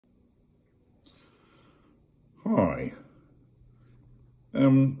Hi.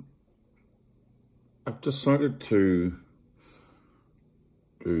 I've decided to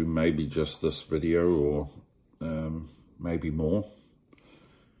do maybe just this video or maybe more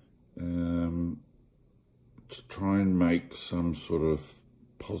to try and make some sort of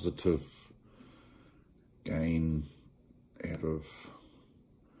positive gain out of,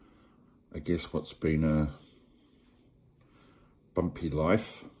 I guess, what's been a bumpy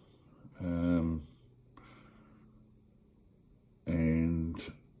life. And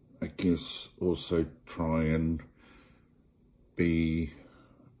I guess also try and be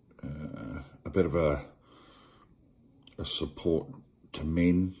a bit of a support to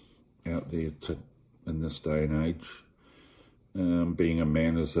men out there in this day and age. Being a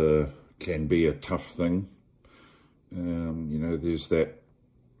man can be a tough thing. You know, there's that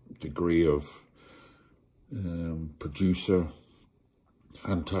degree of producer,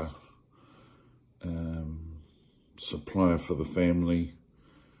 hunter, supplier for the family,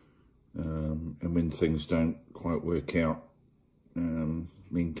 and when things don't quite work out,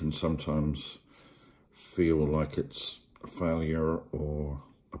 men can sometimes feel like it's a failure or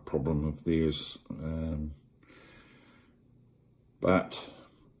a problem of theirs, but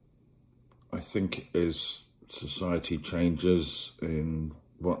I think as society changes and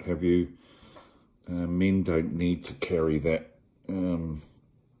what have you, men don't need to carry that,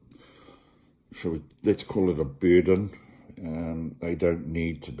 let's call it a burden. They don't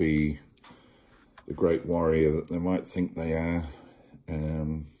need to be the great warrior that they might think they are.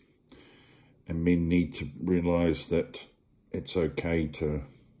 And men need to realise that it's okay to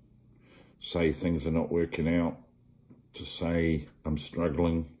say things are not working out, to say I'm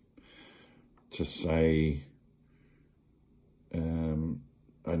struggling, to say and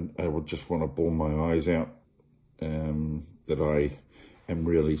I would just want to bawl my eyes out that I am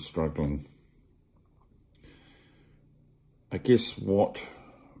really struggling. I guess what,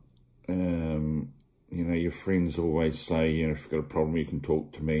 you know, your friends always say, you know, if you've got a problem, you can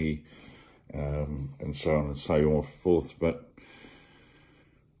talk to me, and so on and so forth, but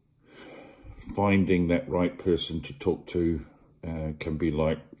finding that right person to talk to can be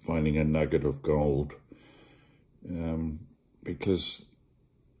like finding a nugget of gold, because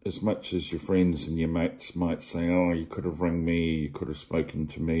as much as your friends and your mates might say, oh, you could have rung me, you could have spoken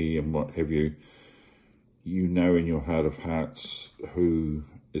to me, and what have you, you know in your heart of hearts who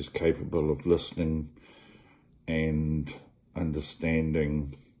is capable of listening and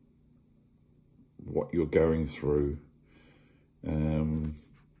understanding what you're going through.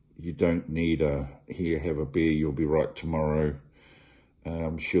 You don't need here, have a beer, you'll be right tomorrow,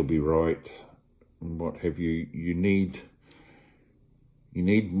 she'll be right, and what have you. You need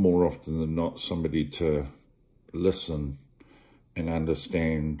more often than not somebody to listen and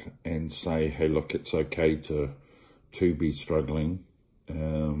understand and say, hey, look, it's okay to be struggling,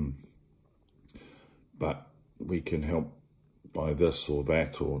 but we can help by this or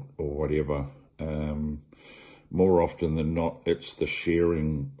that or whatever. More often than not, it's the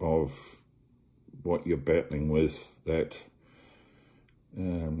sharing of what you're battling with that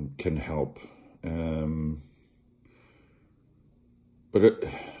can help. But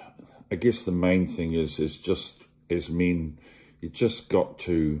I guess the main thing is just as men, you just got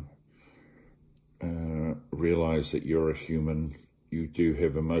to realise that you're a human. You do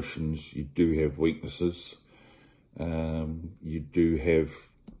have emotions, you do have weaknesses, you do have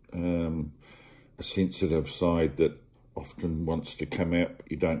a sensitive side that often wants to come out,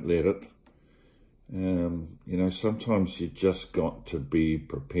 but you don't let it. You know, sometimes you just got to be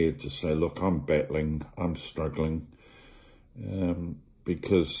prepared to say, look, I'm battling, I'm struggling,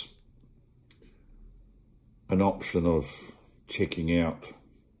 because an option of checking out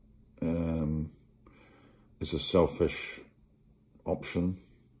is a selfish option.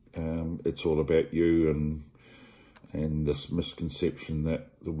 It's all about you and this misconception that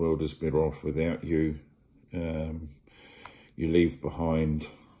the world is better off without you. You leave behind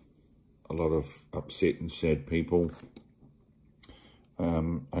a lot of upset and sad people.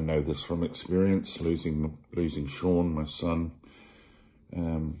 I know this from experience, losing Sean, my son,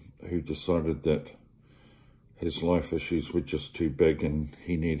 who decided that his life issues were just too big and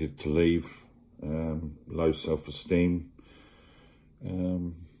he needed to leave. Low self-esteem,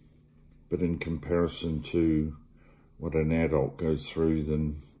 but in comparison to what an adult goes through,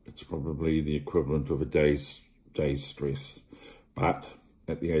 then it's probably the equivalent of a day's stress. But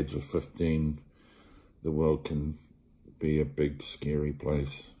at the age of 15, the world can be a big, scary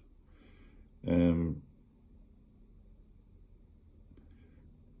place. It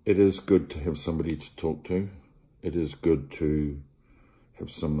is good to have somebody to talk to. It is good to have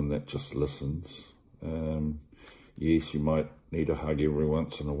someone that just listens. Yes, you might need a hug every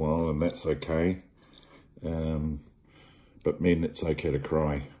once in a while, and that's okay. But men, it's okay to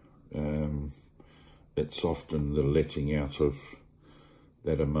cry. It's often the letting out of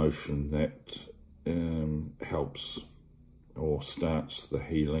that emotion that helps or starts the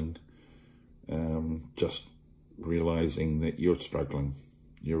healing. Just realizing that you're struggling.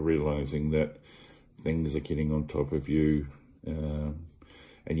 You're realizing that things are getting on top of you,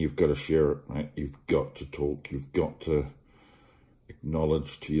 and you've got to share it, right? You've got to talk. You've got to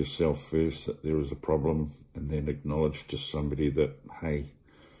acknowledge to yourself first that there is a problem, and then acknowledge to somebody that, hey,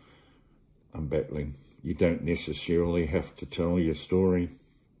 I'm battling. You don't necessarily have to tell your story.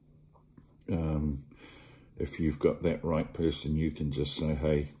 If you've got that right person, you can just say,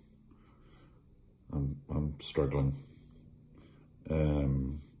 hey, I'm struggling.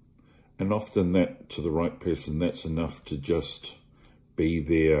 And often that, to the right person, that's enough to just be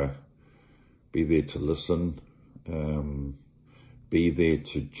there to listen, be there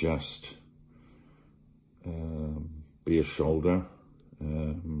to just be a shoulder.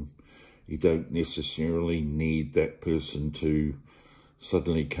 You don't necessarily need that person to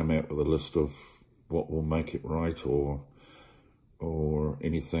suddenly come out with a list of what will make it right or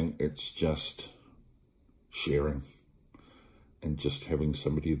anything. It's just sharing and just having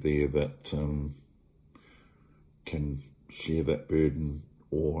somebody there that can share that burden,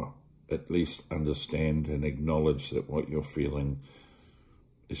 or at least understand and acknowledge that what you're feeling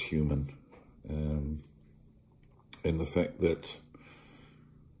is human. And the fact that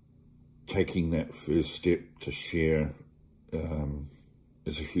taking that first step to share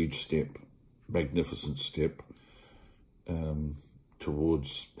is a huge step, magnificent step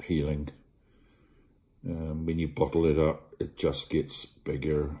towards healing. When you bottle it up, it just gets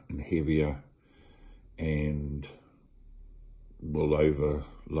bigger and heavier and will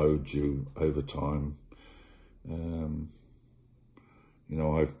overload you over time. You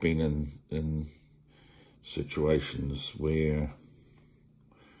know, I've been in situations where,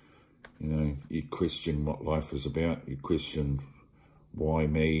 you know, you question what life is about. You question, why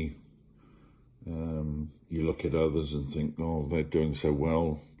me? You look at others and think, oh, they're doing so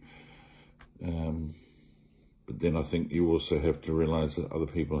well. But then I think you also have to realize that other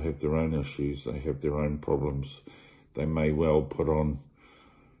people have their own issues. They have their own problems. They may well put on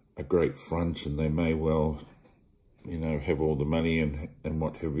a great front, and they may well, you know, have all the money and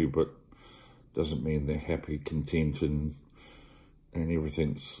what have you, but doesn't mean they're happy, content, and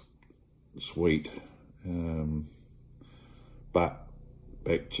everything's sweet. But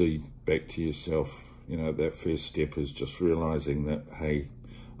back to yourself, you know, that first step is just realizing that, hey,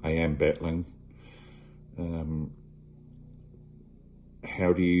 I am battling.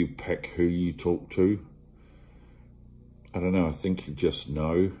 How do you pick who you talk to? I don't know. I think you just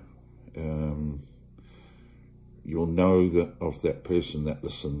know. You'll know that of that person that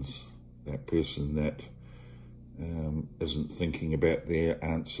listens, that person that isn't thinking about their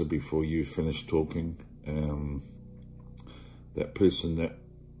answer before you finish talking, that person that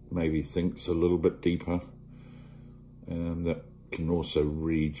maybe thinks a little bit deeper, that can also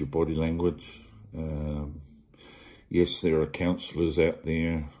read your body language. Yes, there are counsellors out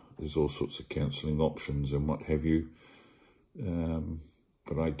there. There's all sorts of counselling options and what have you.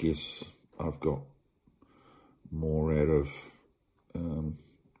 But I guess I've got more out of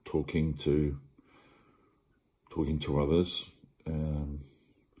talking to others.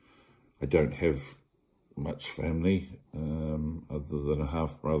 I don't have much family other than a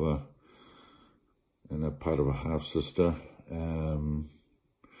half brother and a part of a half sister, and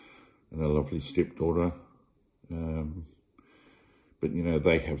a lovely stepdaughter. But you know,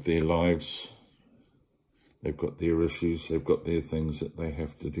 they have their lives. They've got their issues, they've got their things that they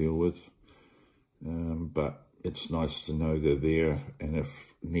have to deal with. But it's nice to know they're there, and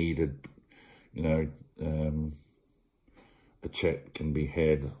if needed, you know, a chat can be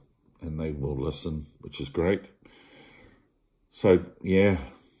had and they will listen, which is great. So, yeah,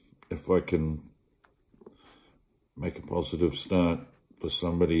 if I can make a positive start for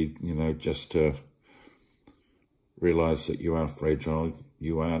somebody, you know, just to realise that you are fragile,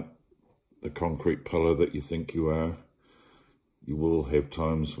 you aren't the concrete pillar that you think you are. You will have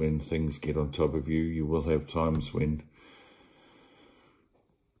times when things get on top of you. You will have times when,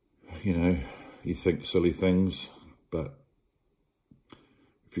 you know, you think silly things. But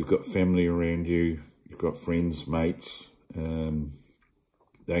if you've got family around you, you've got friends, mates,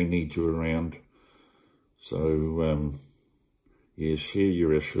 they need you around. So, yeah, share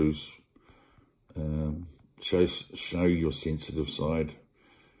your issues. Show your sensitive side.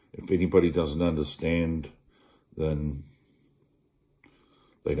 If anybody doesn't understand, then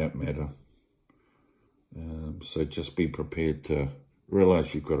they don't matter. So just be prepared to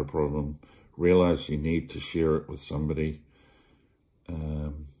realise you've got a problem, realise you need to share it with somebody,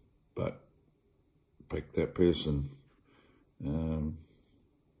 but pick that person,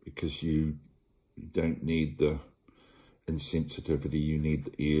 because you don't need the insensitivity, you need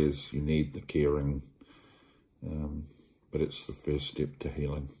the ears, you need the caring, but it's the first step to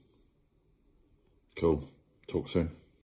healing. Cool. Talk soon.